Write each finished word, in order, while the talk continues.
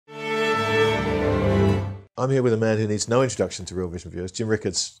I'm here with a man who needs no introduction to Real Vision viewers. Jim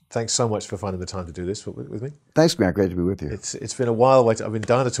Rickards, thanks so much for finding the time to do this with me. Thanks, Grant. Great to be with you. It's been a while. I've been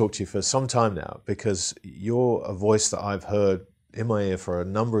dying to talk to you for some time now because you're a voice that I've heard in my ear for a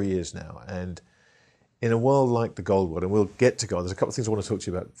number of years now. And in a world like the gold world, and we'll get to gold, there's a couple of things I want to talk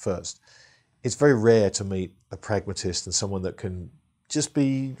to you about first. It's very rare to meet a pragmatist and someone that can just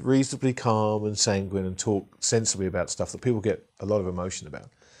be reasonably calm and sanguine and talk sensibly about stuff that people get a lot of emotion about.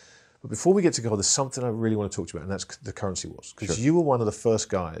 But before we get to gold, there's something I really want to talk to you about, and that's the currency wars. Because you were one of the first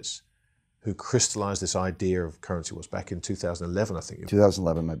guys who crystallized this idea of currency wars back in 2011, I think.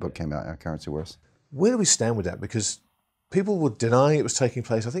 2011, my book came out, Currency Wars. Where do we stand with that? Because people were denying it was taking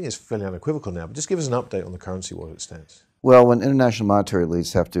place. I think it's fairly unequivocal now, but just give us an update on the currency war as it stands. Well, when international monetary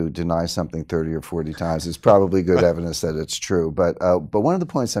elites have to deny something 30 or 40 times, it's probably good evidence that it's true. But one of the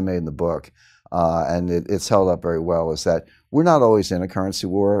points I made in the book, and it's held up very well, is that we're not always in a currency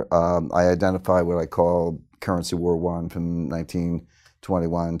war. I identify what I call Currency War I from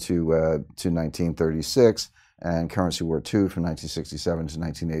 1921 to 1936, and Currency War II from 1967 to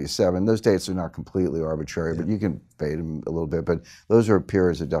 1987. Those dates are not completely arbitrary, but you can fade them a little bit. But those are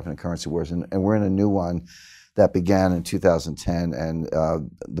periods of definite currency wars, and we're in a new one that began in 2010, and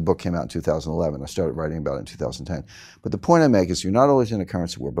the book came out in 2011. I started writing about it in 2010. But the point I make is you're not always in a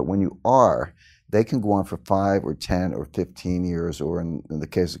currency war, but when you are, they can go on for 5 or 10 or 15 years, or in the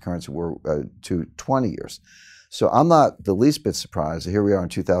case of currency war, to 20 years. So I'm not the least bit surprised. Here we are in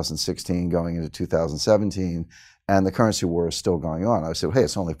 2016 going into 2017, and the currency war is still going on. I said, hey,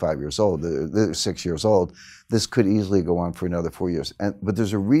 it's only 5 years old, 6 years old. This could easily go on for another 4 years. But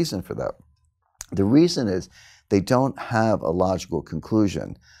there's a reason for that. The reason is they don't have a logical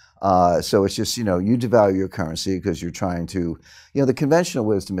conclusion. So it's just, you devalue your currency because you're trying to, the conventional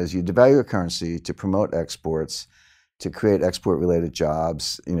wisdom is you devalue your currency to promote exports, to create export-related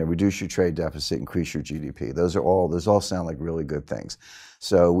jobs, reduce your trade deficit, increase your GDP. Those all sound like really good things.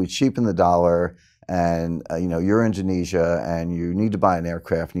 So we cheapen the dollar, and you're Indonesia and you need to buy an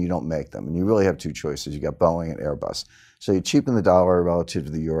aircraft and you don't make them. And you really have two choices. You got Boeing and Airbus. So you cheapen the dollar relative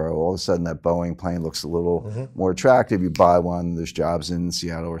to the euro. All of a sudden that Boeing plane looks a little more attractive. You buy one, there's jobs in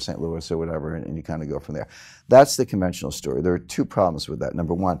Seattle or St. Louis or whatever, and you kind of go from there. That's the conventional story. There are two problems with that.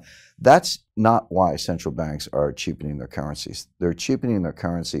 Number one, that's not why central banks are cheapening their currencies. They're cheapening their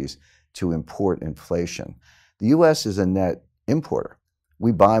currencies to import inflation. The US is a net importer.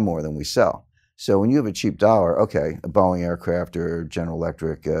 We buy more than we sell. So when you have a cheap dollar, okay, a Boeing aircraft or General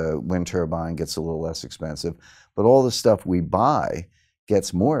Electric wind turbine gets a little less expensive, but all the stuff we buy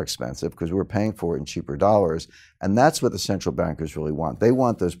gets more expensive because we're paying for it in cheaper dollars, and that's what the central bankers really want. They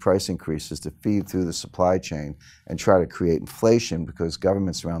want those price increases to feed through the supply chain and try to create inflation because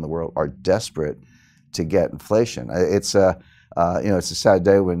governments around the world are desperate to get inflation. It's a sad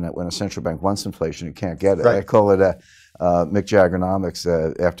day when a central bank wants inflation, you can't get it. Right. I call it Mick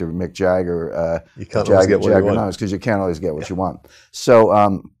Jaggernomics after Mick Jagger. You can't always get what you want because you can't always get what you want.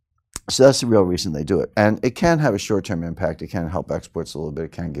 So that's the real reason they do it. And it can have a short-term impact. It can help exports a little bit.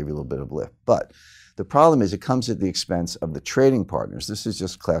 It can give you a little bit of lift. But the problem is it comes at the expense of the trading partners. This is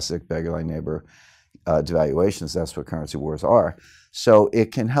just classic beggar thy neighbor devaluations. That's what currency wars are. So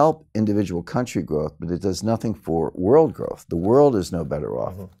it can help individual country growth, but it does nothing for world growth. The world is no better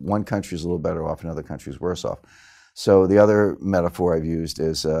off. One country is a little better off, another country is worse off. So the other metaphor I've used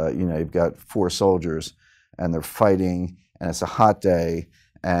is, you've got 4 soldiers and they're fighting and it's a hot day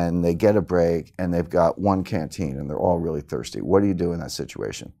and they get a break and they've got one canteen and they're all really thirsty. What do you do in that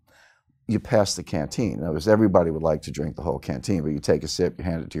situation? You pass the canteen. In other words, everybody would like to drink the whole canteen, but you take a sip, you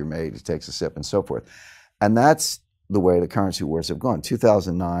hand it to your mate, he takes a sip, and so forth. And that's the way the currency wars have gone.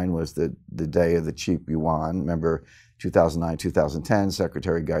 2009 was the day of the cheap yuan. Remember, 2009, 2010,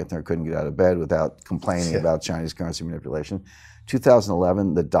 Secretary Geithner couldn't get out of bed without complaining about Chinese currency manipulation.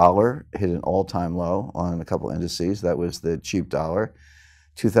 2011, the dollar hit an all-time low on a couple indices. That was the cheap dollar.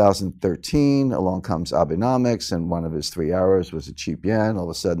 2013, along comes Abenomics, and one of his 3 hours was a cheap yen. All of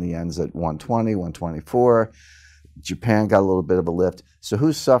a sudden, the yen's at 120, 124. Japan got a little bit of a lift. So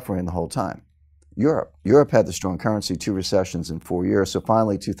who's suffering the whole time? Europe. Europe had the strong currency, 2 recessions in 4 years. So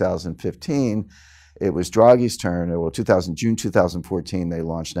finally, 2015, it was Draghi's turn. Well, June 2014, they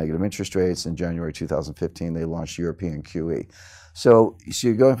launched negative interest rates. In January 2015, they launched European QE. So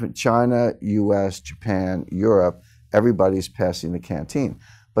you're going from China, US, Japan, Europe. Everybody's passing the canteen.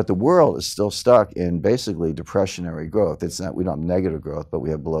 But the world is still stuck in basically depressionary growth. It's not, we don't have negative growth, but we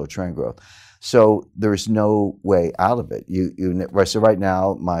have below trend growth. So there's no way out of it. So right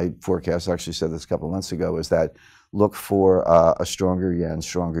now, my forecast, I actually said this a couple of months ago, is that look for a stronger yen,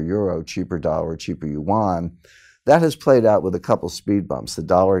 stronger euro, cheaper dollar, cheaper yuan. That has played out with a couple speed bumps. The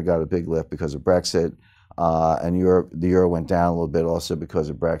dollar got a big lift because of Brexit. and the euro went down a little bit also because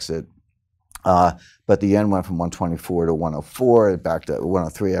of Brexit. But the yen went from 124 to 104. It backed up.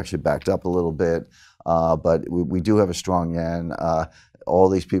 103 actually backed up a little bit. But we do have a strong yen. All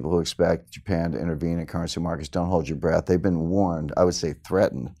these people who expect Japan to intervene in currency markets, don't hold your breath. They've been warned, I would say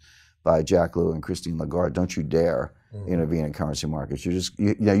threatened, by Jack Lew and Christine Lagarde. Don't you dare intervene in currency markets.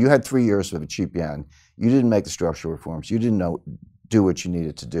 You had 3 years of a cheap yen. You didn't make the structural reforms. You didn't do what you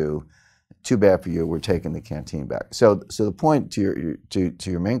needed to do. Too bad for you. We're taking the canteen back. So the point to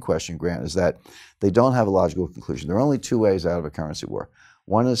your main question, Grant, is that they don't have a logical conclusion. There are only two ways out of a currency war.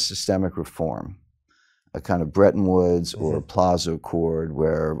 One is systemic reform, a kind of Bretton Woods or Plaza Accord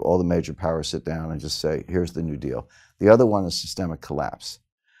where all the major powers sit down and just say, here's the New Deal. The other one is systemic collapse.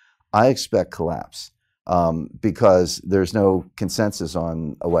 I expect collapse because there's no consensus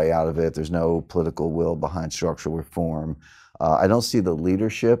on a way out of it. There's no political will behind structural reform. I don't see the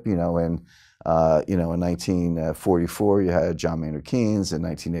leadership. In 1944 you had John Maynard Keynes. In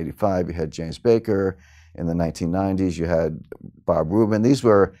 1985 you had James Baker. In the 1990s you had Bob Rubin. These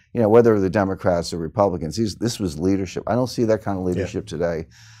were, whether the Democrats or Republicans, this was leadership. I don't see that kind of leadership today.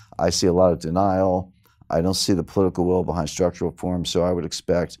 I see a lot of denial. I don't see the political will behind structural reform. So I would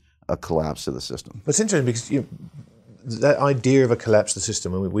expect a collapse of the system. But it's interesting because that idea of a collapse of the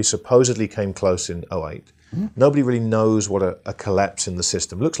system, I mean, we supposedly came close in 2008. Nobody really knows what a collapse in the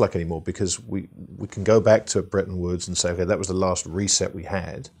system looks like anymore because we can go back to Bretton Woods and say, okay, that was the last reset we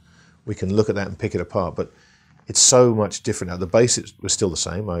had. We can look at that and pick it apart, but it's so much different now. The basics were still the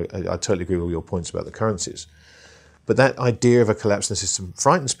same. I totally agree with all your points about the currencies. But that idea of a collapse in the system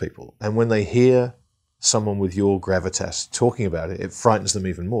frightens people. And when they hear someone with your gravitas talking about it, it frightens them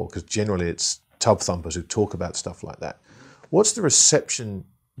even more because generally it's tub thumpers who talk about stuff like that. What's the reception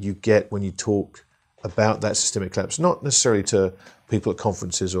you get when you talk about that systemic collapse? Not necessarily to people at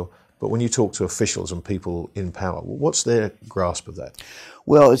conferences, but when you talk to officials and people in power, what's their grasp of that?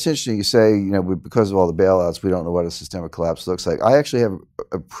 Well, it's interesting you say, because of all the bailouts, we don't know what a systemic collapse looks like. I actually have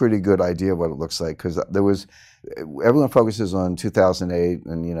a pretty good idea of what it looks like because everyone focuses on 2008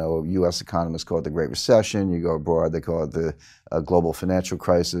 and, U.S. economists call it the Great Recession. You go abroad, they call it the global financial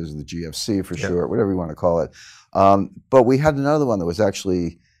crisis, the GFC for short, whatever you want to call it. But we had another one that was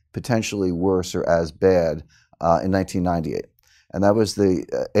actually potentially worse or as bad in 1998. And that was the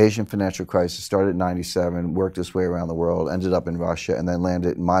Asian financial crisis, started in 97, worked its way around the world, ended up in Russia, and then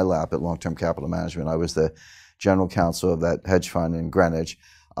landed in my lap at Long-Term Capital Management. I was the general counsel of that hedge fund in Greenwich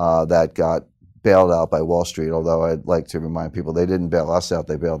that got bailed out by Wall Street, although I'd like to remind people they didn't bail us out,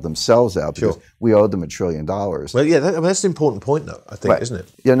 they bailed themselves out because we owed them $1 trillion. Well, yeah, that's an important point, though, I think, isn't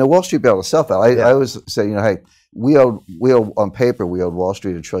it? Yeah, no, Wall Street bailed itself out. I always say, hey, we owed on paper, we owed Wall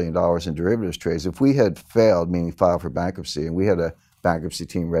Street $1 trillion in derivatives trades. If we had failed, meaning filed for bankruptcy, and we had a bankruptcy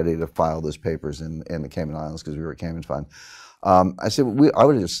team ready to file those papers in the Cayman Islands because we were a Cayman fund, I said, I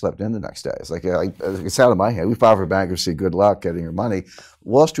would have just slept in the next day. It's like, it's out of my hand. We filed for bankruptcy, good luck getting your money.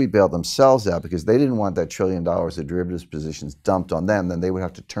 Wall Street bailed themselves out because they didn't want that $1 trillion of derivatives positions dumped on them. Then they would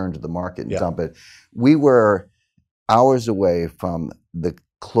have to turn to the market and dump it. We were hours away from the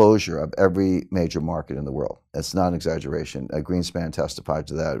closure of every major market in the world. That's not an exaggeration. Greenspan testified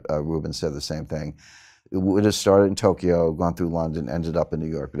to that. Rubin said the same thing. It would have started in Tokyo, gone through London, ended up in New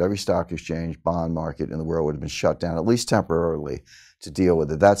York. But every stock exchange, bond market in the world would have been shut down, at least temporarily, to deal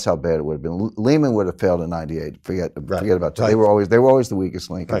with it. That's how bad it would have been. Lehman would have failed in '98. Forget about that. They were always the weakest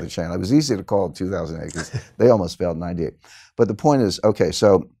link in the chain. It was easy to call in 2008 because they almost failed in '98. But the point is, okay,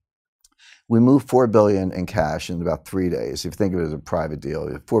 so we moved $4 billion in cash in about 3 days. If you think of it as a private deal,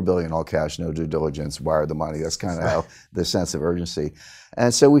 $4 billion all cash, no due diligence, wire the money. That's kind of how the sense of urgency.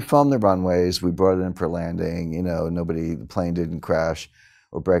 And so we filmed the runways. We brought it in for landing. The plane didn't crash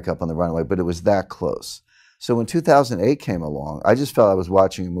or break up on the runway, but it was that close. So when 2008 came along, I just felt I was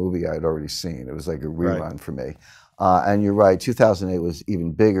watching a movie I had already seen. It was like a rerun for me. And you're right, 2008 was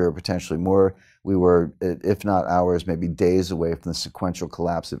even bigger, potentially more. We were, if not hours, maybe days away from the sequential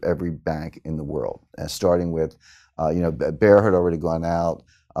collapse of every bank in the world. Starting with, Bear had already gone out,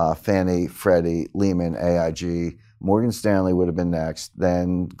 Fannie, Freddie, Lehman, AIG, Morgan Stanley would have been next,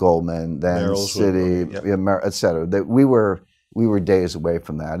 then Goldman, then Citi, et cetera. We were days away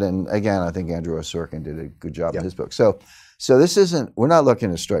from that. And again, I think Andrew Osorkin did a good job in his book. So this isn't, we're not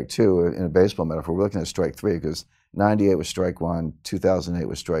looking at strike two in a baseball metaphor. We're looking at strike three because 98 was strike one, 2008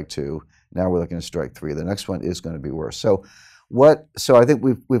 was strike two. Now we're looking at strike three. The next one is going to be worse. So I think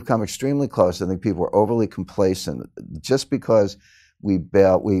we've come extremely close. I think people are overly complacent. Just because we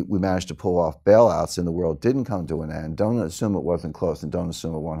managed to pull off bailouts and the world didn't come to an end, don't assume it wasn't close and don't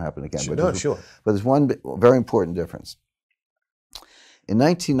assume it won't happen again. Sure. But there's one very important difference. In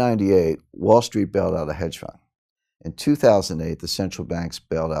 1998, Wall Street bailed out a hedge fund. In 2008, the central banks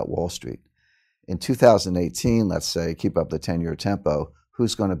bailed out Wall Street. In 2018, let's say, keep up the 10-year tempo,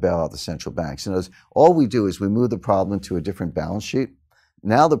 who's going to bail out the central banks? And all we do is we move the problem to a different balance sheet.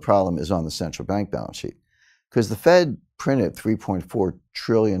 Now the problem is on the central bank balance sheet because the Fed printed $3.4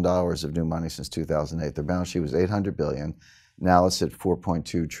 trillion of new money since 2008. Their balance sheet was $800 billion. Now it's at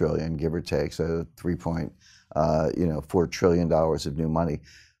 $4.2 trillion, give or take, so $4 trillion of new money.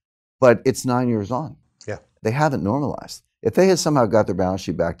 But it's 9 years on. Yeah. They haven't normalized. If they had somehow got their balance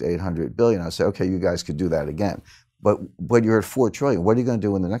sheet back to $800 billion, I'd say, okay, you guys could do that again. But you're at $4 trillion. What are you going to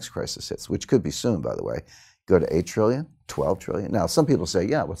do when the next crisis hits, which could be soon, by the way? Go to $8 trillion, $12 trillion? Now, some people say,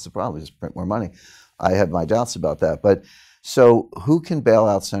 yeah, what's the problem? Just print more money. I have my doubts about that. But so who can bail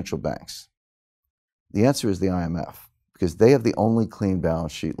out central banks? The answer is the IMF, because they have the only clean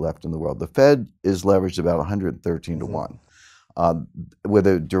balance sheet left in the world. The Fed is leveraged about 113 to 1 with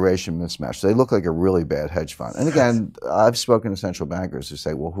a duration mismatch. So they look like a really bad hedge fund. And again, I've spoken to central bankers who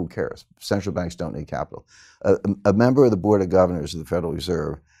say, well, who cares? Central banks don't need capital. A member of the Board of Governors of the Federal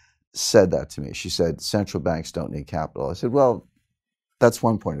Reserve said that to me. She said, central banks don't need capital. I said, well, that's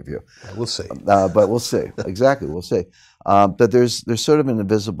one point of view. Yeah, we'll see. But we'll see. Exactly, we'll see. But there's sort of an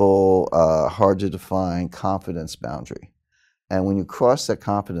invisible, hard to define confidence boundary. And when you cross that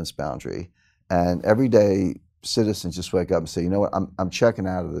confidence boundary, and every day citizens just wake up and say, you know what, I'm checking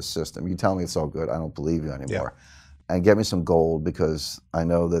out of this system. You tell me it's all good. I don't believe you anymore. Yeah. And get me some gold because I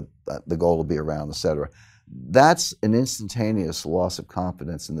know that the gold will be around, et cetera. That's an instantaneous loss of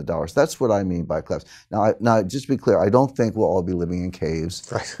confidence in the dollars. That's what I mean by collapse. Now, just to be clear, I don't think we'll all be living in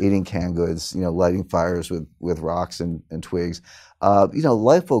caves, eating canned goods, lighting fires with rocks and twigs.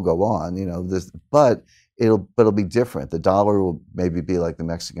 Life will go on, but it'll be different. The dollar will maybe be like the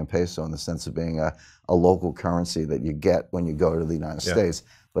Mexican peso in the sense of being a local currency that you get when you go to the United States,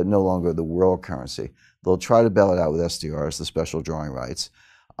 but no longer the world currency. They'll try to bail it out with SDRs, the special drawing rights.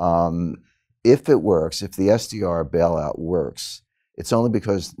 If it works, if the SDR bailout works, it's only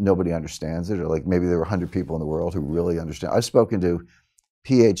because nobody understands it, or like maybe there were 100 people in the world who really understand. I've spoken to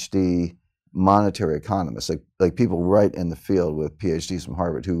PhD monetary economists, like people right in the field with PhDs from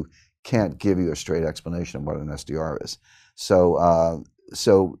Harvard who can't give you a straight explanation of what an SDR is.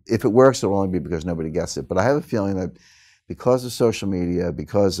 So if it works, it'll only be because nobody gets it. But I have a feeling that because of social media,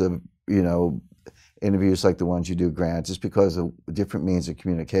 because of interviews like the ones you do, Grant, just because of different means of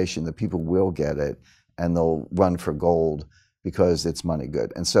communication, that people will get it and they'll run for gold because it's money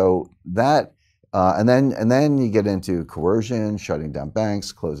good. And so that, and then you get into coercion, shutting down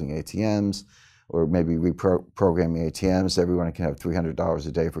banks, closing ATMs, or maybe reprogramming ATMs. Everyone can have $300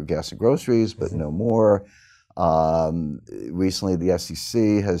 a day for gas and groceries, but no more. Recently, the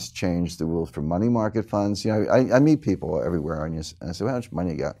SEC has changed the rules for money market funds. I meet people everywhere, and I say, well, how much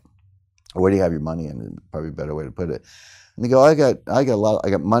money you got? Or where do you have your money in? Probably a better way to put it. And they go, I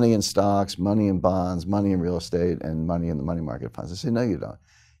got money in stocks, money in bonds, money in real estate, and money in the money market funds. I say, no, you don't.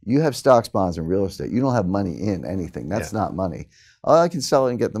 You have stocks, bonds, and real estate. You don't have money in anything. That's not money. Oh, I can sell it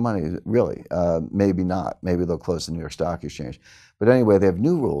and get the money. Really? Maybe not. Maybe they'll close the New York Stock Exchange. But anyway, they have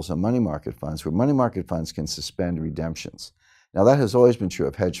new rules on money market funds where money market funds can suspend redemptions. Now, that has always been true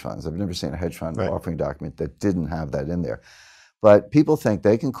of hedge funds. I've never seen a hedge fund offering document that didn't have that in there. But people think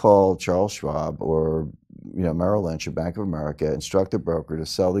they can call Charles Schwab or Merrill Lynch or Bank of America, instruct the broker to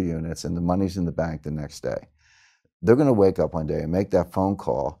sell the units, and the money's in the bank the next day. They're going to wake up one day and make that phone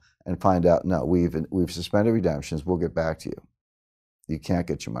call and find out, no, we've suspended redemptions. We'll get back to you. You can't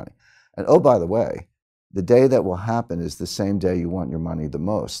get your money. And oh, by the way, the day that will happen is the same day you want your money the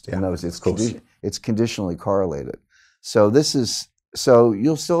most. Yeah, it's conditionally correlated. So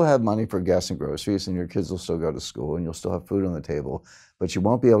you'll still have money for gas and groceries, and your kids will still go to school, and you'll still have food on the table, but you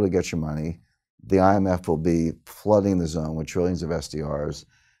won't be able to get your money. The IMF will be flooding the zone with trillions of SDRs.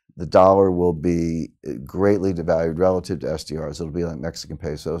 The dollar will be greatly devalued relative to SDRs. It'll be like Mexican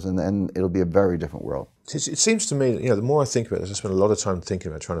pesos, and then it'll be a very different world. It seems to me, the more I think about this, I spend a lot of time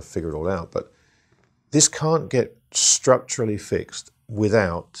thinking about trying to figure it all out, but this can't get structurally fixed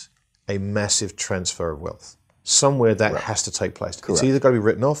without a massive transfer of wealth. Somewhere that has to take place. Correct. It's either got to be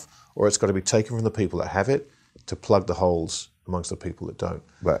written off or it's got to be taken from the people that have it to plug the holes amongst the people that don't.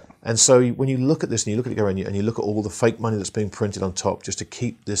 Right. And so when you look at this and you look at it and you look at all the fake money that's being printed on top just to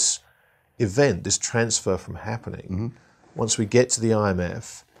keep this event, this transfer from happening, once we get to the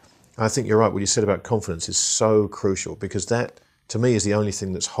IMF, I think you're right. What you said about confidence is so crucial because that, to me, is the only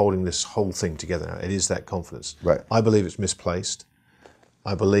thing that's holding this whole thing together. It is that confidence. Right. I believe it's misplaced.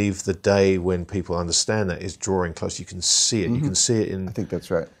 I believe the day when people understand that is drawing close. You can see it. You can see it in. I think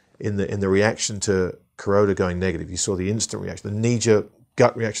that's right. In the reaction to Kuroda going negative, you saw the instant reaction, the knee-jerk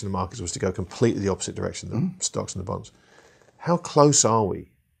gut reaction of the markets was to go completely the opposite direction, the stocks and the bonds. How close are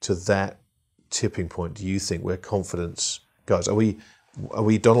we to that tipping point, do you think, where confidence goes? Are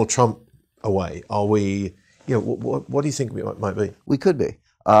we Donald Trump away? Are we, what do you think we might be? We could be.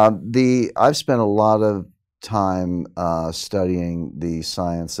 I've spent a lot of time studying the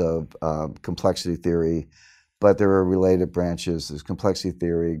science of complexity theory, but there are related branches. There's complexity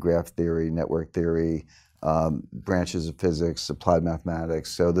theory, graph theory, network theory, branches of physics, applied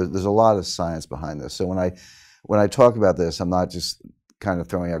mathematics. So there's a lot of science behind this. So when I talk about this, I'm not just kind of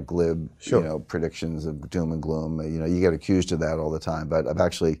throwing out glib, predictions of doom and gloom. You get accused of that all the time, but I've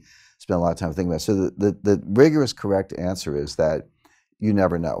actually spent a lot of time thinking about it. So the rigorous, correct answer is that you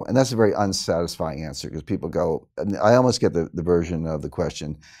never know. And that's a very unsatisfying answer because people go, and I almost get the version of the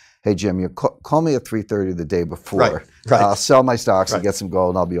question, hey, Jim, you call me at 3:30 the day before. Right. I'll sell my stocks and get some gold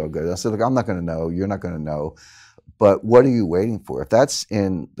and I'll be all good. I said, look, I'm not going to know. You're not going to know. But what are you waiting for? If that's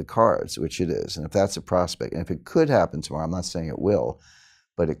in the cards, which it is, and if that's a prospect, and if it could happen tomorrow, I'm not saying it will,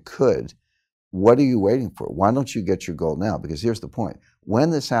 but it could, what are you waiting for? Why don't you get your gold now? Because here's the point.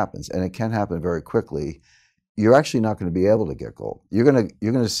 When this happens, and it can happen very quickly, you're actually not going to be able to get gold. You're going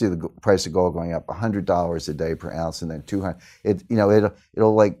to see the price of gold going up $100 a day per ounce, and then $200.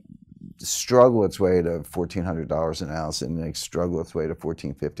 It'll like struggle its way to $1,400 an ounce, and then struggle its way to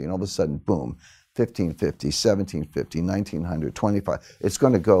 $1,450, and all of a sudden, boom, $1,550, $1,750, $1,900, $2,500. It's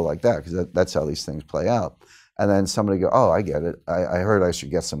going to go like that because that's how these things play out. And then somebody go, oh, I get it. I heard I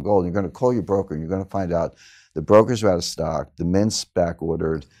should get some gold. And you're going to call your broker, and you're going to find out the brokers are out of stock, the mint's back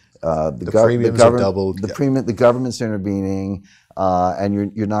ordered. The premiums are doubled. The government's intervening,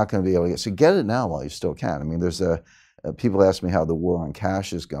 and you're not going to be able to get. So get it now while you still can. I mean, there's people ask me how the war on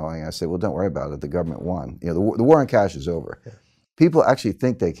cash is going. I say, well, don't worry about it. The government won. The war on cash is over. Yeah. People actually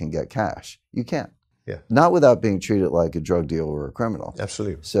think they can get cash. You can't. Yeah. Not without being treated like a drug dealer or a criminal.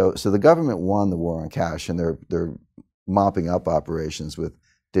 Absolutely. So the government won the war on cash, and they're mopping up operations with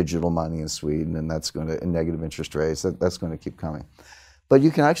digital money in Sweden, and that's going to, and negative interest rates. That's going to keep coming. But you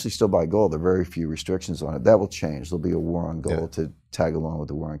can actually still buy gold. There are very few restrictions on it. That will change. There'll be a war on gold to tag along with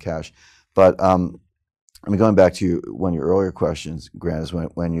the war on cash. But going back to one of your earlier questions, Grant, is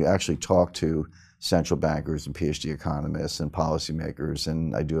when you actually talk to central bankers and PhD economists and policymakers,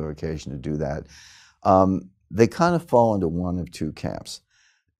 and I do have occasion to do that, they kind of fall into one of two camps.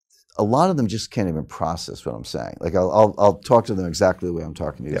 A lot of them just can't even process what I'm saying. Like I'll talk to them exactly the way I'm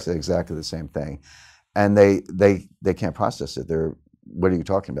talking to you, say exactly the same thing, and they can't process it. What are you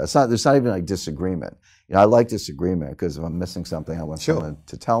talking about? There's not even like disagreement. I like disagreement because if I'm missing something, I want someone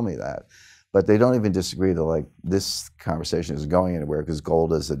to tell me that. But they don't even disagree. They're like, this conversation isn't going anywhere because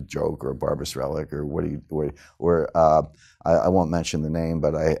gold is a joke or a barbarous relic or I won't mention the name,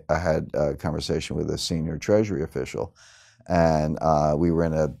 but I had a conversation with a senior Treasury official, and we were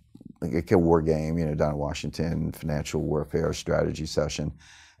in a war game, down in Washington, financial warfare strategy session.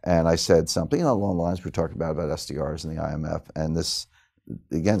 And I said something along the lines we're talking about SDRs and the IMF. And this,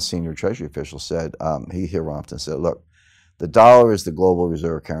 again, senior Treasury official said, he harumphed and said, look, the dollar is the global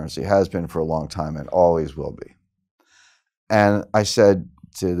reserve currency, has been for a long time and always will be. And I said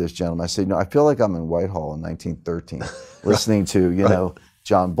to this gentleman, I said, I feel like I'm in Whitehall in 1913, listening to,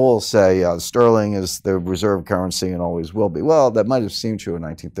 John Bull say sterling is the reserve currency and always will be. Well, that might have seemed true in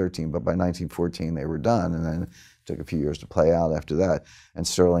 1913, but by 1914 they were done, and then it took a few years to play out after that. And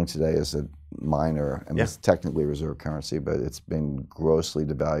sterling today is a minor, and it's technically a reserve currency, but it's been grossly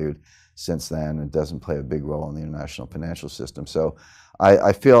devalued since then. It doesn't play a big role in the international financial system. So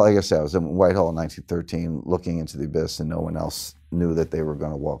I feel, like I said, I was in Whitehall in 1913 looking into the abyss, and no one else knew that they were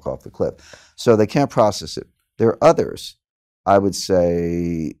going to walk off the cliff. So they can't process it. There are others, I would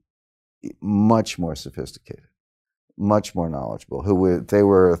say, much more sophisticated, much more knowledgeable, who would, if they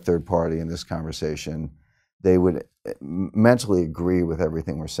were a third party in this conversation, they would mentally agree with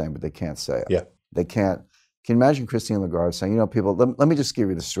everything we're saying, but they can't say it. Yeah. They can't. Can you imagine Christine Lagarde saying, people, let me just give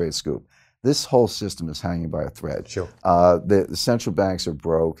you the straight scoop. This whole system is hanging by a thread. Sure. The central banks are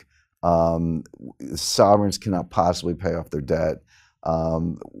broke. Sovereigns cannot possibly pay off their debt.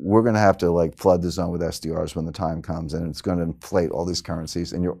 We're going to have to flood the zone with SDRs when the time comes, and it's going to inflate all these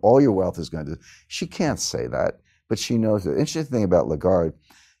currencies, and all your wealth is going to. She can't say that, but she knows it. The interesting thing about Lagarde,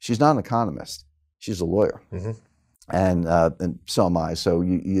 she's not an economist. She's a lawyer. Mm-hmm. And so am I. So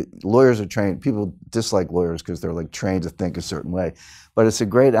lawyers are trained. People dislike lawyers because they're trained to think a certain way, but it's a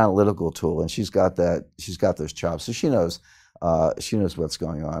great analytical tool, and she's got that. She's got those chops, so she knows what's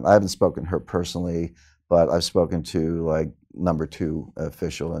going on. I haven't spoken to her personally, but I've spoken to number 2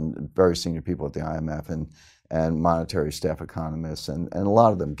 official and very senior people at the IMF and monetary staff economists, and a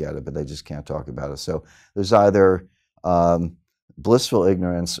lot of them get it, but they just can't talk about it. So there's either blissful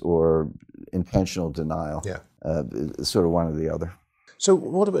ignorance or intentional denial. Yeah. It's sort of one or the other. So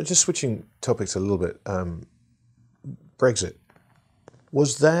what about, just switching topics a little bit, Brexit,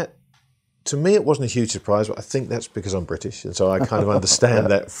 was that, to me it wasn't a huge surprise, but I think that's because I'm British, and so I kind of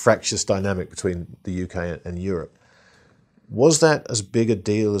understand that fractious dynamic between the UK and Europe. Was that as big a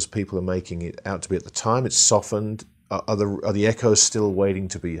deal as people are making it out to be at the time? It's softened. Are the echoes still waiting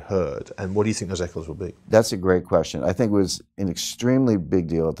to be heard? And what do you think those echoes will be? That's a great question. I think it was an extremely big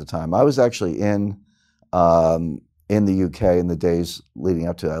deal at the time. I was actually in the UK in the days leading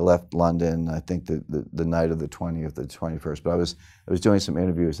up to it. I left London, I think the night of the 20th, the 21st. But I was doing some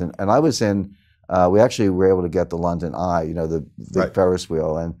interviews, and I was in. We actually were able to get the London Eye, you know, the big Ferris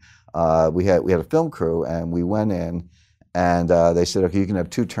wheel, and we had a film crew, and we went in. And they said, okay, you can have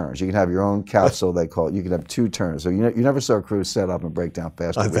 2 turns. You can have your own capsule, they call it. You can have 2 turns. So you never saw a crew set up and break down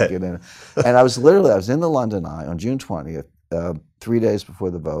fast. Get in. And I was in the London Eye on June 20th, 3 days before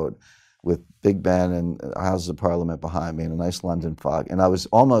the vote, with Big Ben and Houses of Parliament behind me and a nice London fog. And I was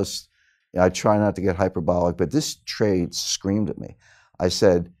almost, I try not to get hyperbolic, but this trade screamed at me. I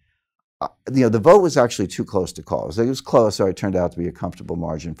said, the vote was actually too close to call. It was close, so it turned out to be a comfortable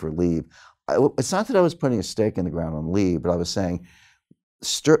margin for leave. It's not that I was putting a stake in the ground on leave, but I was saying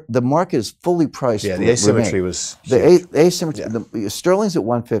the market is fully priced. Yeah, the asymmetry was huge. The asymmetry. Yeah. Sterling's at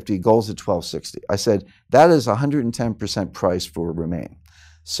 150, gold's at 1260. I said that is 110% price for Remain.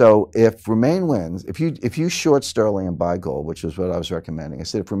 So if Remain wins, if you short sterling and buy gold, which is what I was recommending, I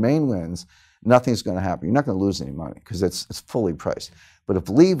said if Remain wins, nothing's going to happen. You're not going to lose any money because it's fully priced. But if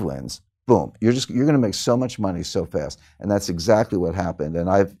Leave wins, boom, you're going to make so much money so fast, and that's exactly what happened. And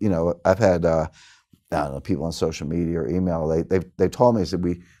I've had I don't know, people on social media or email. They told me, they said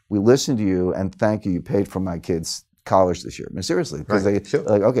we listened to you and thank you. You paid for my kids' college this year. I mean, seriously, because they're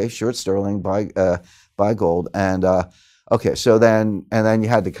like, okay, short sterling, buy gold, and okay, so then you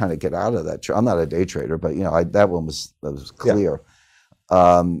had to kind of get out of that. I'm not a day trader, but that was clear.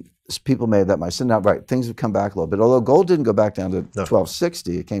 Yeah. People made that. I said, no, right, things have come back a little bit. Although gold didn't go back down to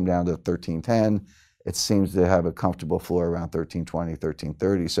 1260, it came down to 1310. It seems to have a comfortable floor around 1320,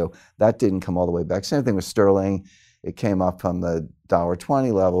 1330. So that didn't come all the way back. Same thing with sterling. It came up from the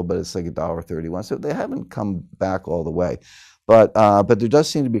 $1.20 level, but it's like $1.31. So they haven't come back all the way. But there does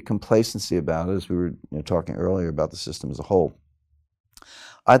seem to be complacency about it, as we were talking earlier about the system as a whole.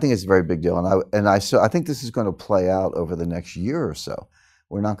 I think it's a very big deal, and I think this is going to play out over the next year or so.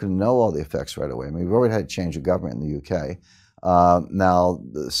 We're not going to know all the effects right away. I mean, we've already had a change of government in the UK. Now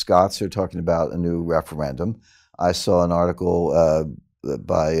the Scots are talking about a new referendum. I saw an article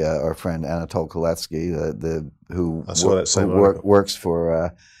by our friend Anatol Koletsky, who works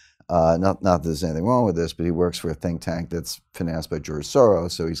for. Not that there's anything wrong with this, but he works for a think tank that's financed by George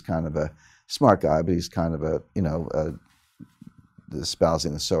Soros. So he's kind of a smart guy, but he's kind of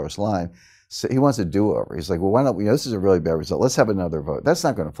espousing the Soros line. So he wants a do-over. He's like, well, why not? This is a really bad result. Let's have another vote. That's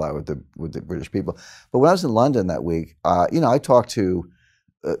not going to fly with the British people. But when I was in London that week, I talked to,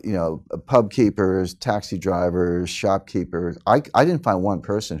 pub keepers, taxi drivers, shopkeepers. I didn't find one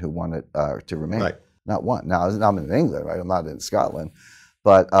person who wanted to remain. Right. Not one. Now I'm in England, right? I'm not in Scotland.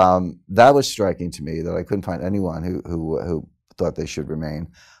 But that was striking to me that I couldn't find anyone who thought they should remain.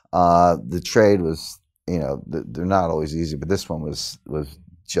 The trade was, they're not always easy, but this one was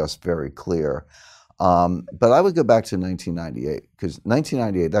just very clear. But I would go back to 1998, because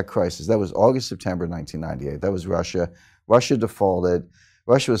 1998, that crisis, that was August, September 1998. That was Russia. Russia defaulted.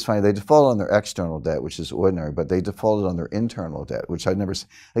 Russia was funny. They defaulted on their external debt, which is ordinary, but they defaulted on their internal debt, which I'd never seen.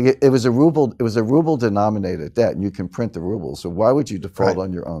 It was a ruble denominated debt, and you can print the rubles. So why would you default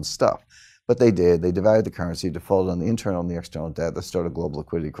on your own stuff? But they did. They devalued the currency, defaulted on the internal and the external debt. That started a global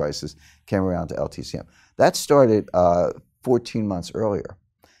liquidity crisis, came around to LTCM. That started 14 months earlier.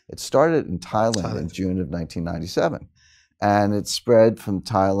 It started in Thailand in June of 1997. And it spread from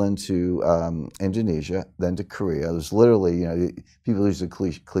Thailand to Indonesia, then to Korea. It was literally, people use the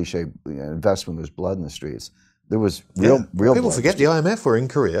cliche, investment, there's blood in the streets. There was real people blood. Forget the IMF were in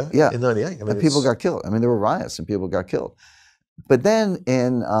Korea in 98. And people got killed. I mean, there were riots and people got killed. But then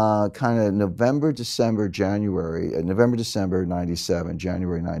in kind of November, December, 97,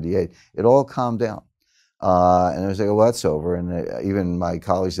 January 98, it all calmed down. And I was like, well, that's over. And even my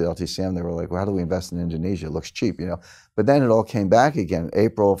colleagues at LTCM, they were like, well, how do we invest in Indonesia? It looks cheap, But then it all came back again,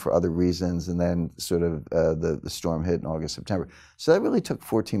 April for other reasons, and then sort of the storm hit in August, September. So that really took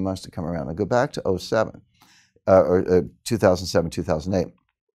 14 months to come around. I go back to 2007, 2008.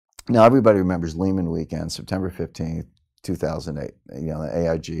 Now, everybody remembers Lehman weekend, September 15th, 2008, the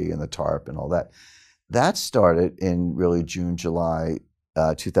AIG and the TARP and all that. That started in really June, July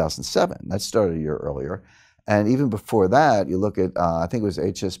 2007. That started a year earlier. And even before that, you look at, I think it was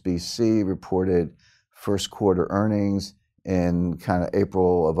HSBC reported first quarter earnings in kind of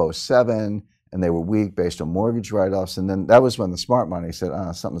April of '07, and they were weak based on mortgage write-offs. And then that was when the smart money said,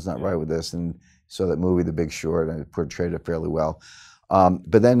 something's not right with this. And saw that movie, The Big Short, and it portrayed it fairly well.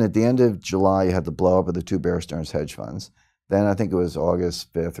 But then at the end of July, you had the blow up of the two Bear Stearns hedge funds. Then I think it was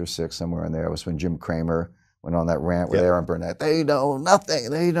August 5th or 6th, somewhere in there, was when Jim Cramer went on that rant with Aaron Burnett. They know nothing.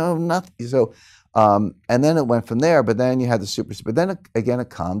 They know nothing. So, and then it went from there. But then you had the super. But then again, it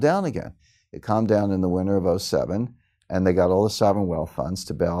calmed down again. It calmed down in the winter of '07, and they got all the sovereign wealth funds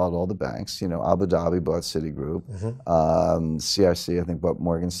to bail out all the banks. You know, Abu Dhabi bought Citigroup, CIC I think bought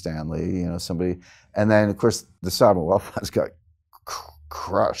Morgan Stanley. You know, somebody, and then of course the sovereign wealth funds got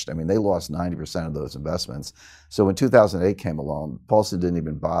crushed. I mean, they lost 90% of those investments. So when 2008 came along, Paulson didn't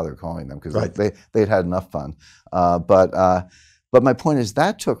even bother calling them because they'd had enough fun. But my point is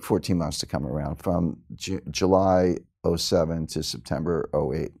that took 14 months to come around, from July '07 to September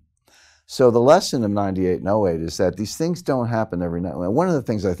 '08. So the lesson of '98 and '08 is that these things don't happen every night. One of the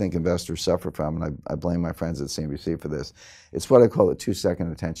things I think investors suffer from, and I blame my friends at CNBC for this, it's what I call a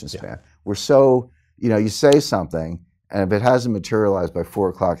 2-second attention span. Yeah. We're so, you know, you say something, and if it hasn't materialized by 4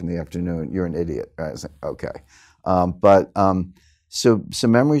 o'clock in the afternoon, you're an idiot. Right? It's like, okay. So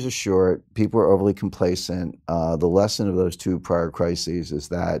memories are short. People are overly complacent. The lesson of those two prior crises is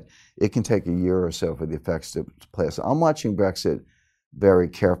that it can take a year or so for the effects to play out. So I'm watching Brexit very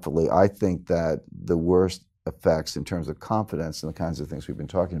carefully. I think that the worst effects in terms of confidence and the kinds of things we've been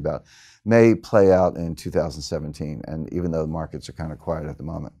talking about may play out in 2017, and even though the markets are kind of quiet at the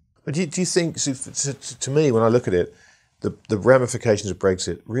moment. But do you think, so to me, when I look at it, the ramifications of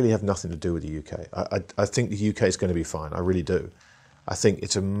Brexit really have nothing to do with the UK. I think the UK is going to be fine. I really do. I think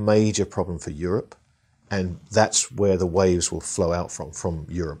it's a major problem for Europe, and that's where the waves will flow out from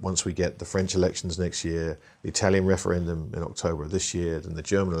Europe. Once we get the French elections next year, the Italian referendum in October of this year, then the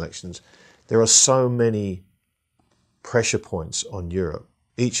German elections, there are so many pressure points on Europe,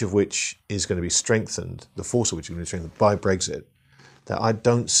 each of which is going to be strengthened, the force of which is going to be strengthened by Brexit, that I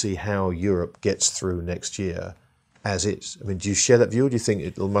don't see how Europe gets through next year as is. I mean, do you share that view, or do you think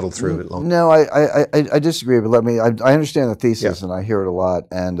it'll muddle through a bit longer? No, I disagree, but I understand the thesis, and I hear it a lot,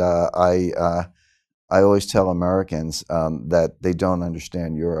 and I always tell Americans that they don't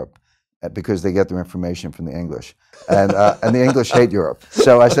understand Europe because they get their information from the English, and the English hate Europe.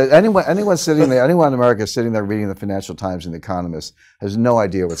 So I said, anyone sitting there, anyone in America sitting there reading the Financial Times and the Economist has no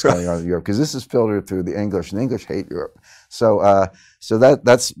idea what's going on in Europe, because this is filtered through the English, and the English hate Europe. So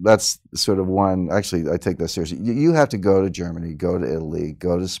that's sort of one. Actually, I take that seriously. You have to go to Germany, go to Italy,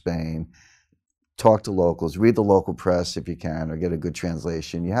 go to Spain, talk to locals, read the local press if you can, or get a good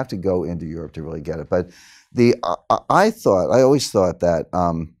translation. You have to go into Europe to really get it. But I always thought that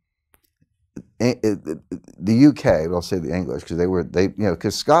the UK, but I'll say the English, because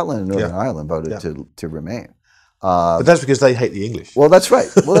because Scotland and Northern Ireland voted to remain. But that's because they hate the English. Well, that's right.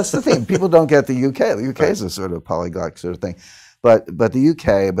 Well, that's the thing. People don't get the UK. The UK is a sort of polyglot sort of thing. But the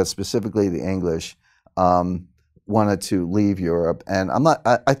UK, but specifically the English, wanted to leave Europe, and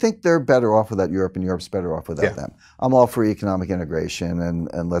I think they're better off without Europe, and Europe's better off without them. I'm all for economic integration,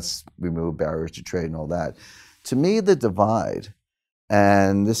 and let's remove barriers to trade and all that. To me, the divide,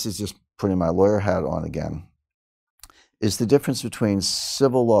 and this is just putting my lawyer hat on again, is the difference between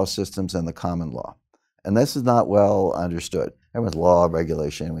civil law systems and the common law. And this is not well understood. Everyone's law,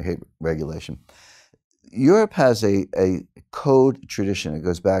 regulation, we hate regulation. Europe has a code tradition. It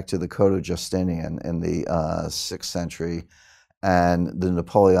goes back to the Code of Justinian in the 6th century, and the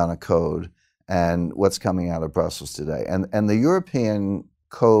Napoleonic Code, and what's coming out of Brussels today. And the European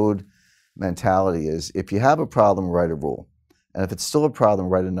code mentality is, if you have a problem, write a rule. And if it's still a problem,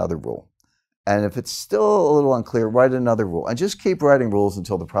 write another rule. And if it's still a little unclear, write another rule. And just keep writing rules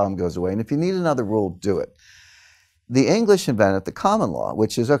until the problem goes away. And if you need another rule, do it. The English invented the common law,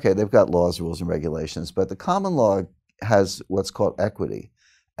 which is, okay, they've got laws, rules, and regulations, but the common law has what's called equity.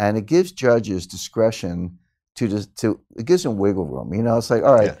 And it gives judges discretion it gives them wiggle room. You know, it's like,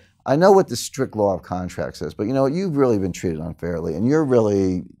 all right, I know what the strict law of contract says, but you know, you've really been treated unfairly, and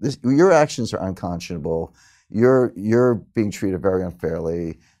your actions are unconscionable. You're being treated very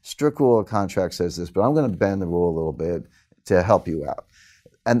unfairly. Strict rule of contract says this, but I'm going to bend the rule a little bit to help you out.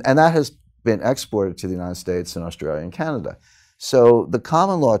 And that has been exported to the United States and Australia and Canada. So the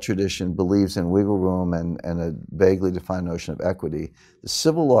common law tradition believes in wiggle room and a vaguely defined notion of equity. The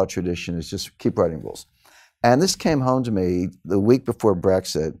civil law tradition is just keep writing rules. And this came home to me the week before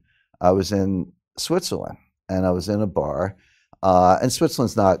Brexit. I was in Switzerland, and I was in a bar. And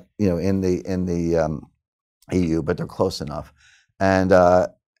Switzerland's not, in the EU, but they're close enough. And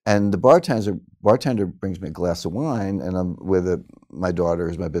And the bartender brings me a glass of wine, and I'm with my daughter,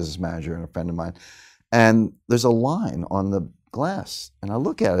 who's my business manager, and a friend of mine. And there's a line on the glass, and I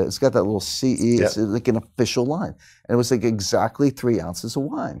look at it. It's got that little CE. Yep. It's like an official line, and it was like exactly 3 ounces of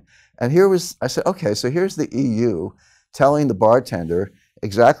wine. And I said, okay, so here's the EU telling the bartender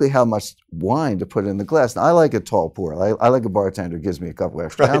exactly how much wine to put in the glass. Now, I like a tall pour. I like a bartender who gives me a couple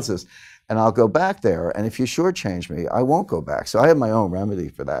extra ounces, and I'll go back there. And if you shortchange me, I won't go back. So I have my own remedy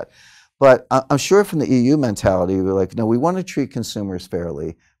for that. But I'm sure from the EU mentality, we're like, no, we want to treat consumers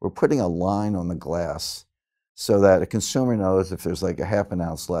fairly. We're putting a line on the glass so that a consumer knows if there's like a half an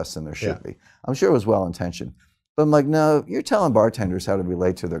ounce less than there should be. I'm sure it was well-intentioned. But I'm like, no, you're telling bartenders how to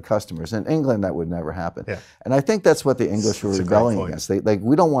relate to their customers. In England, that would never happen. Yeah. And I think that's what the English were rebelling against.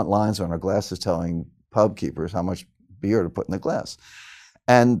 We don't want lines on our glasses telling pub keepers how much beer to put in the glass.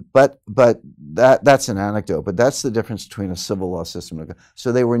 But that's an anecdote. But that's the difference between a civil law system.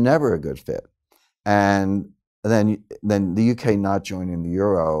 So they were never a good fit. And then the UK not joining the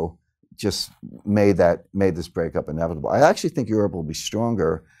euro just made this breakup inevitable. I actually think Europe will be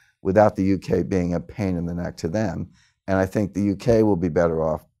stronger without the UK being a pain in the neck to them. And I think the UK will be better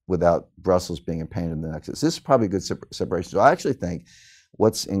off without Brussels being a pain in the neck. So this is probably a good separation. So I actually think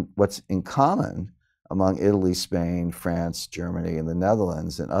what's in common among Italy, Spain, France, Germany, and the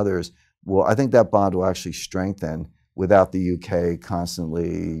Netherlands and others, well, I think that bond will actually strengthen without the UK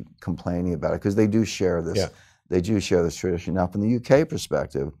constantly complaining about it, because they do share this. Yeah. They do share this tradition. Now, from the UK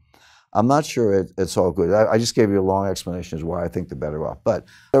perspective, I'm not sure it's all good. I just gave you a long explanation as why I think they're better off. But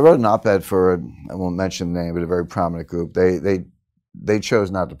I wrote an op-ed for, I won't mention the name, but a very prominent group. They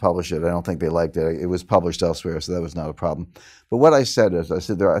chose not to publish it. I don't think they liked it. It was published elsewhere, so that was not a problem. But what I said is, I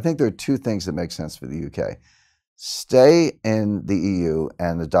think there are two things that make sense for the UK. Stay in the EU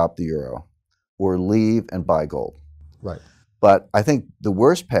and adopt the euro, or leave and buy gold. Right. But I think the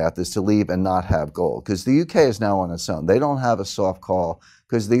worst path is to leave and not have gold, because the UK is now on its own. They don't have a soft call,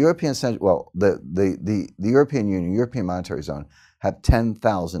 because the European European Union, European Monetary Zone, have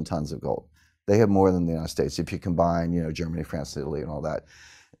 10,000 tons of gold. They have more than the United States if you combine, Germany, France, Italy, and all that.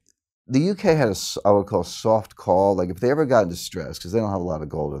 The UK had I would call, soft call. Like if they ever got into stress, because they don't have a lot of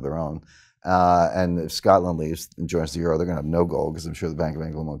gold of their own, and if Scotland leaves and joins the euro, they're going to have no gold, because I'm sure the Bank of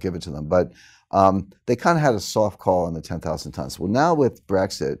England won't give it to them. But they kind of had a soft call on the 10,000 tons. Well, now with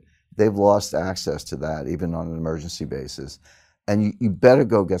Brexit, they've lost access to that, even on an emergency basis. And you better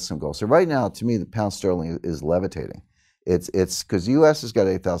go get some gold. So right now, to me, the pound sterling is levitating. It's because the U.S. has got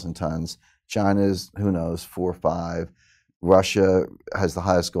 8,000 tons. China's, who knows, 4 or 5. Russia has the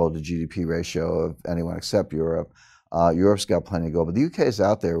highest gold to GDP ratio of anyone except Europe. Europe's got plenty of gold, but the UK is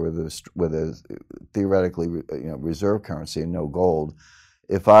out there with a theoretically reserve currency and no gold.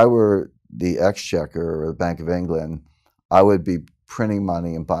 If I were the Exchequer or the Bank of England, I would be printing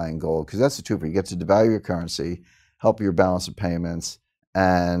money and buying gold, because that's the two for you. You get to devalue your currency, help your balance of payments,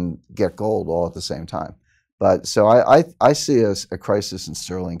 and get gold all at the same time. But so I see a crisis in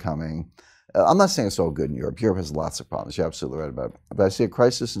sterling coming. I'm not saying it's all good in Europe. Europe has lots of problems. You're absolutely right about it. But I see a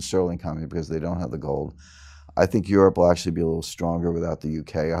crisis in sterling coming because they don't have the gold. I think Europe will actually be a little stronger without the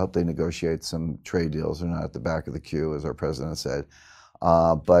UK. I hope they negotiate some trade deals. They're not at the back of the queue, as our president said.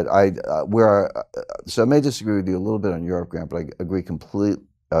 So I may disagree with you a little bit on Europe, Grant, but I agree completely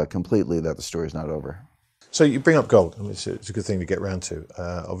that the story's not over. So you bring up gold. I mean, it's a good thing to get around to,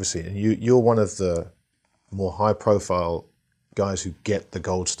 obviously. And you're one of the more high-profile guys who get the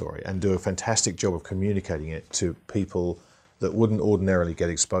gold story and do a fantastic job of communicating it to people that wouldn't ordinarily get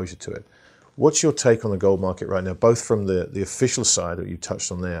exposure to it. What's your take on the gold market right now, both from the official side that you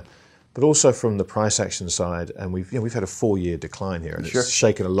touched on there, but also from the price action side? And we've had a 4-year decline here, and Sure. It's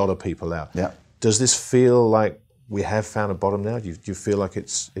shaken a lot of people out. Yeah. Does this feel like we have found a bottom now? Do you feel like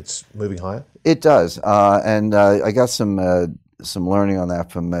it's moving higher? It does, and I got some learning on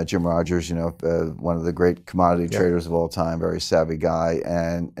that from Jim Rogers, one of the great commodity traders of all time, very savvy guy,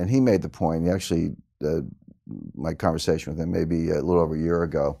 and he made the point. He actually, my conversation with him maybe a little over a year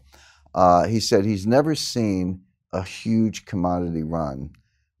ago, he said he's never seen a huge commodity run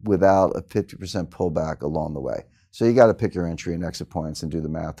without a 50% pullback along the way. So you got to pick your entry and exit points and do the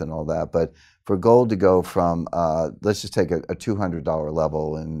math and all that. But for gold to go from, let's just take a $200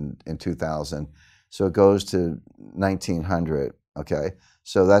 level in 2000, so it goes to 1900, okay?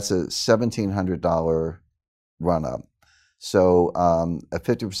 So that's a $1,700 run up. So a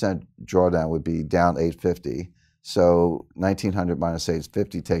 50% drawdown would be down 850. So 1900 minus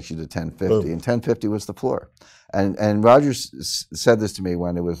 850 takes you to 1050, Boom. and 1050 was the floor. And Rogers said this to me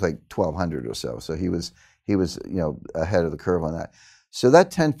when it was like 1200 or so. So he was ahead of the curve on that. So that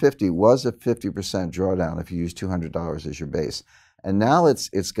 1050 was a 50% drawdown if you use $200 as your base. And now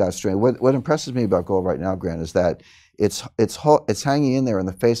it's got strength. What impresses me about gold right now, Grant, is that it's hanging in there in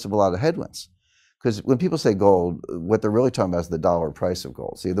the face of a lot of headwinds. Because when people say gold, what they're really talking about is the dollar price of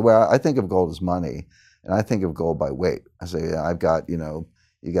gold. See, the way I think of gold as money, and I think of gold by weight. I say, yeah, I've got, you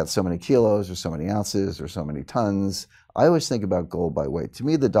got so many kilos or so many ounces or so many tons. I always think about gold by weight. To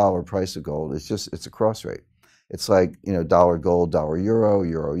me, the dollar price of gold is it's a cross rate. It's like, dollar gold, dollar euro,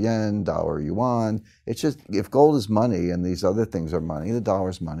 euro yen, dollar yuan. It's just, if gold is money and these other things are money, the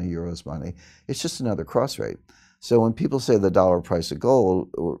dollar's money, euro's money, it's just another cross rate. So when people say the dollar price of gold,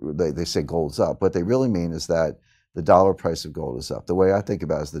 or they say gold's up, what they really mean is that the dollar price of gold is up. The way I think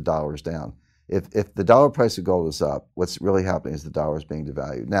about it is the dollar's down. If the dollar price of gold is up, what's really happening is the dollar is being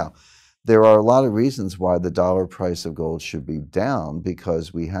devalued. Now, there are a lot of reasons why the dollar price of gold should be down,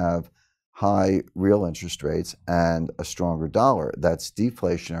 because we have high real interest rates and a stronger dollar. That's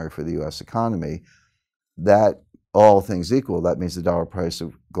deflationary for the U.S. economy. That, all things equal, that means the dollar price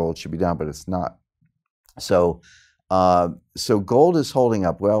of gold should be down, but it's not. So gold is holding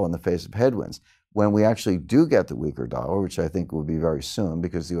up well in the face of headwinds. When we actually do get the weaker dollar, which I think will be very soon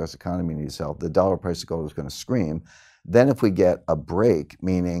because the U.S. economy needs help, the dollar price of gold is going to scream. Then if we get a break,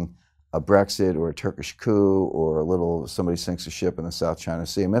 meaning a Brexit or a Turkish coup or somebody sinks a ship in the South China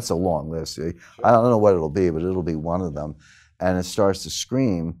Sea, I mean, that's a long list. Sure. I don't know what it'll be, but it'll be one of them. And it starts to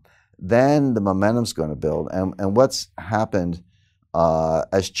scream, then the momentum's going to build. And what's happened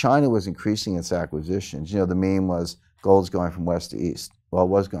as China was increasing its acquisitions, the meme was gold's going from west to east. Well, it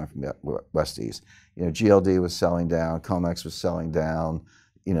was going from west to east. GLD was selling down, COMEX was selling down,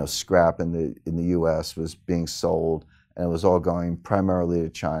 scrap in the U.S. was being sold, and it was all going primarily to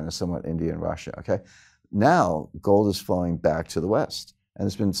China, somewhat India and Russia. Okay, now gold is flowing back to the west, and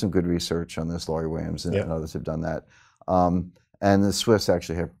there's been some good research on this. Laurie Williams and others have done that, and the Swiss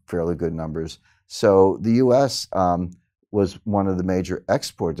actually have fairly good numbers. So the U.S. Was one of the major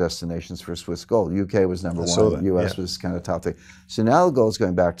export destinations for Swiss gold. UK was number one. US was kind of top three. So now the gold's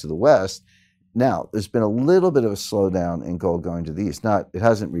going back to the west. Now, there's been a little bit of a slowdown in gold going to the east. It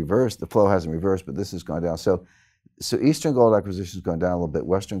hasn't reversed. The flow hasn't reversed, but this is going down. So Eastern gold acquisition is going down a little bit.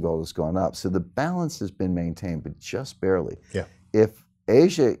 Western gold is going up. So the balance has been maintained, but just barely. Yeah. If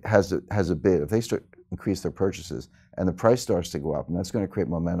Asia has a bid, if they start increase their purchases and the price starts to go up, and that's going to create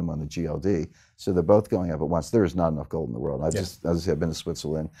momentum on the GLD. So they're both going up at once. There is not enough gold in the world. As I said, I've been to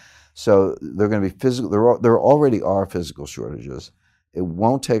Switzerland. So they're going to be physical. There already are physical shortages. It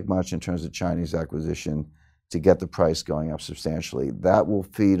won't take much in terms of Chinese acquisition to get the price going up substantially. That will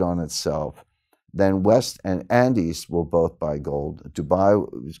feed on itself. Then West and East will both buy gold. Dubai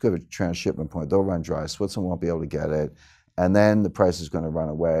is going to have a transshipment point. They'll run dry. Switzerland won't be able to get it. And then the price is going to run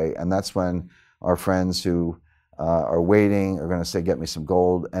away. And that's when our friends who are waiting are going to say, get me some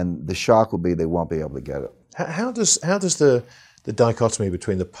gold. And the shock will be they won't be able to get it. How does the dichotomy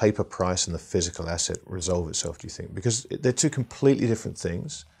between the paper price and the physical asset resolve itself, do you think? Because they're two completely different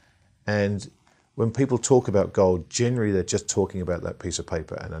things. And when people talk about gold, generally they're just talking about that piece of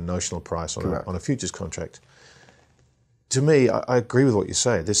paper and a notional price on a futures contract. To me, I agree with what you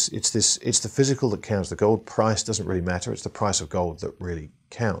say. It's the physical that counts. The gold price doesn't really matter. It's the price of gold that really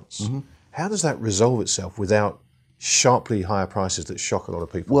counts. Mm-hmm. How does that resolve itself without sharply higher prices that shock a lot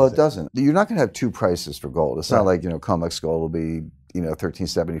of people? Well, it doesn't. You're not going to have two prices for gold. It's not like, COMEX gold will be,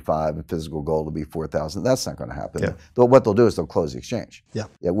 $13.75 and physical gold will be $4,000. That's not going to happen. Yeah. What they'll do is they'll close the exchange. Yeah.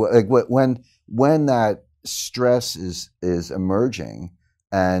 Like when that stress is emerging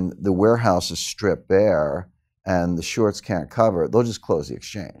and the warehouse is stripped bare and the shorts can't cover it, they'll just close the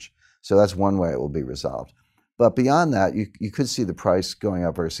exchange. So that's one way it will be resolved. But beyond that, you could see the price going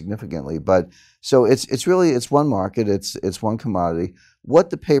up very significantly. But so it's one market, it's one commodity. What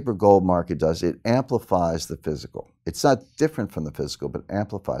the paper gold market does, it amplifies the physical. It's not different from the physical, but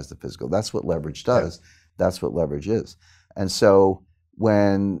amplifies the physical. That's what leverage does. Yeah. That's what leverage is. And so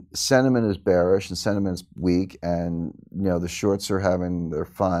when sentiment is bearish and sentiment is weak, and the shorts are having their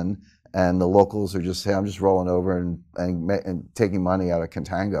fun, and the locals are just saying, I'm just rolling over and taking money out of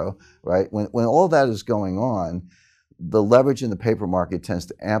contango, right? When all that is going on, the leverage in the paper market tends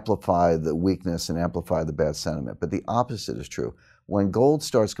to amplify the weakness and amplify the bad sentiment. But the opposite is true. When gold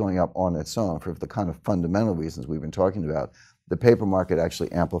starts going up on its own for the kind of fundamental reasons we've been talking about, the paper market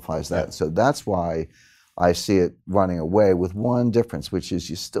actually amplifies that. Yeah. So that's why I see it running away, with one difference, which is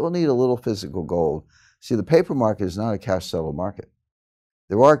you still need a little physical gold. See, the paper market is not a cash settled market.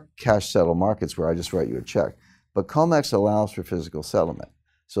 There are cash settled markets where I just write you a check, but COMEX allows for physical settlement.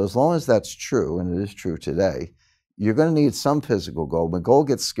 So as long as that's true, and it is true today, you're going to need some physical gold. When gold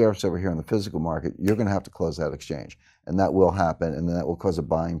gets scarce over here in the physical market, you're going to have to close that exchange. And that will happen, and then that will cause a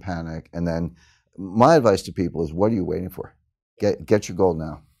buying panic. And then my advice to people is, what are you waiting for? Get your gold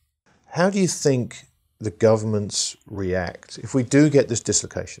now. How do you think the governments react if we do get this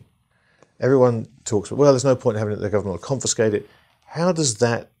dislocation? Everyone talks about, well, there's no point in having the government will confiscate it. How does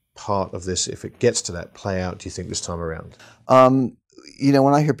that part of this, if it gets to that, play out, do you think, this time around?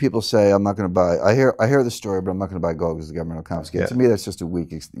 When I hear people say, I'm not going to buy, I hear the story, but I'm not going to buy gold because the government will confiscate it. To me, that's just a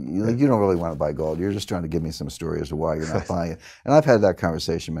weak, you don't really want to buy gold. You're just trying to give me some story as to why you're not buying it. And I've had that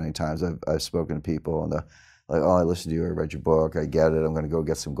conversation many times. I've spoken to people and they're like, oh, I listened to you, I read your book, I get it, I'm going to go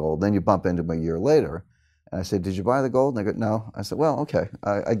get some gold. Then you bump into them a year later. And I said, did you buy the gold? And they go, no. I said, well, okay,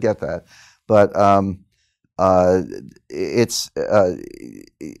 I get that. But there's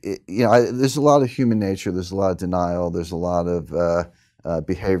a lot of human nature, there's a lot of denial, there's a lot of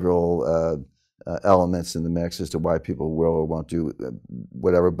behavioral elements in the mix as to why people will or won't do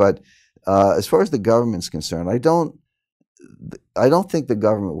whatever. But as far as the government's concerned, I don't think the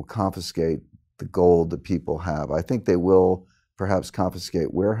government will confiscate the gold that people have. I think they will perhaps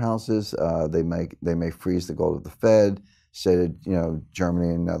confiscate warehouses. They may freeze the gold of the Fed. Say to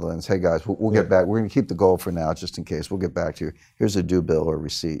Germany and Netherlands, hey guys, we'll get back. We're going to keep the gold for now, just in case. We'll get back to you. Here's a due bill or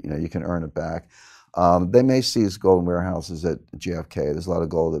receipt. You can earn it back. They may seize gold in warehouses at JFK. There's a lot of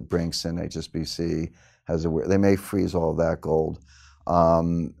gold at Brinks and HSBC has they may freeze all of that gold. I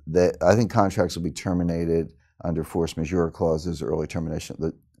think contracts will be terminated under force majeure clauses, early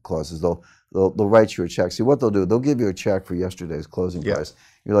termination clauses. They'll write you a check. See what they'll do? They'll give you a check for yesterday's closing price.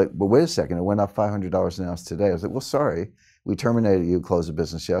 You're like, well, wait a second, it went up $500 an ounce today. I was like, well, sorry, we terminated you, closed the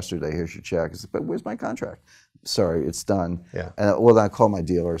business yesterday. Here's your check. I said, but where's my contract? Sorry, it's done. Yeah. And well, then I call my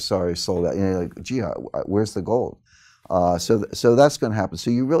dealer. Sorry, sold out. You're like, gee, where's the gold? So that's going to happen. So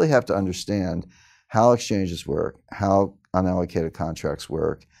you really have to understand how exchanges work, how unallocated contracts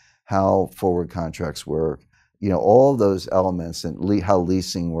work, how forward contracts work. All those elements and how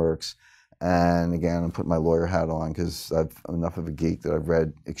leasing works. And again, I'm putting my lawyer hat on because I'm enough of a geek that I've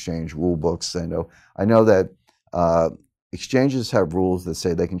read exchange rule books. I know that exchanges have rules that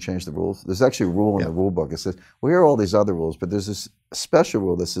say they can change the rules. There's actually a rule in the rule book. It says, well, here are all these other rules, but there's this special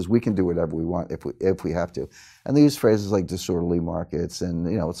rule that says we can do whatever we want if we have to. And they use phrases like disorderly markets, and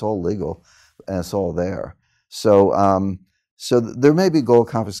it's all legal and it's all there. So there may be gold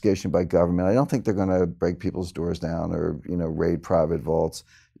confiscation by government. I don't think they're going to break people's doors down or raid private vaults.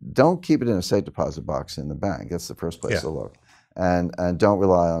 Don't keep it in a safe deposit box in the bank. That's the first place to look. And don't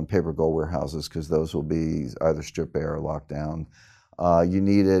rely on paper gold warehouses because those will be either stripped bare or locked down. You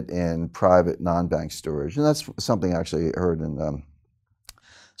need it in private non-bank storage. And that's something I actually heard in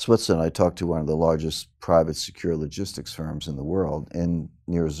Switzerland. I talked to one of the largest private secure logistics firms in the world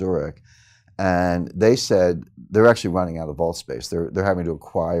near Zurich. And they said they're actually running out of vault space. They're having to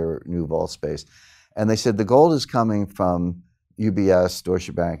acquire new vault space. And they said the gold is coming from UBS,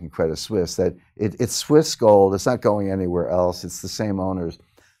 Deutsche Bank, and Credit Suisse, that it's Swiss gold. It's not going anywhere else. It's the same owners,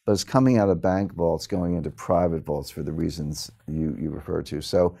 but it's coming out of bank vaults, going into private vaults for the reasons you referred to.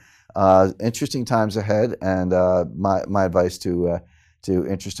 So interesting times ahead, and my advice to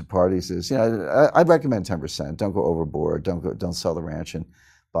interested parties is, I'd recommend 10%. Don't go overboard. Don't sell the ranch and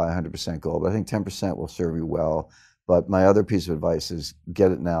buy 100% gold. But I think 10% will serve you well. But my other piece of advice is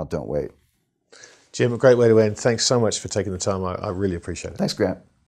get it now. Don't wait. Jim, a great way to end. Thanks so much for taking the time. I really appreciate it. Thanks, Grant.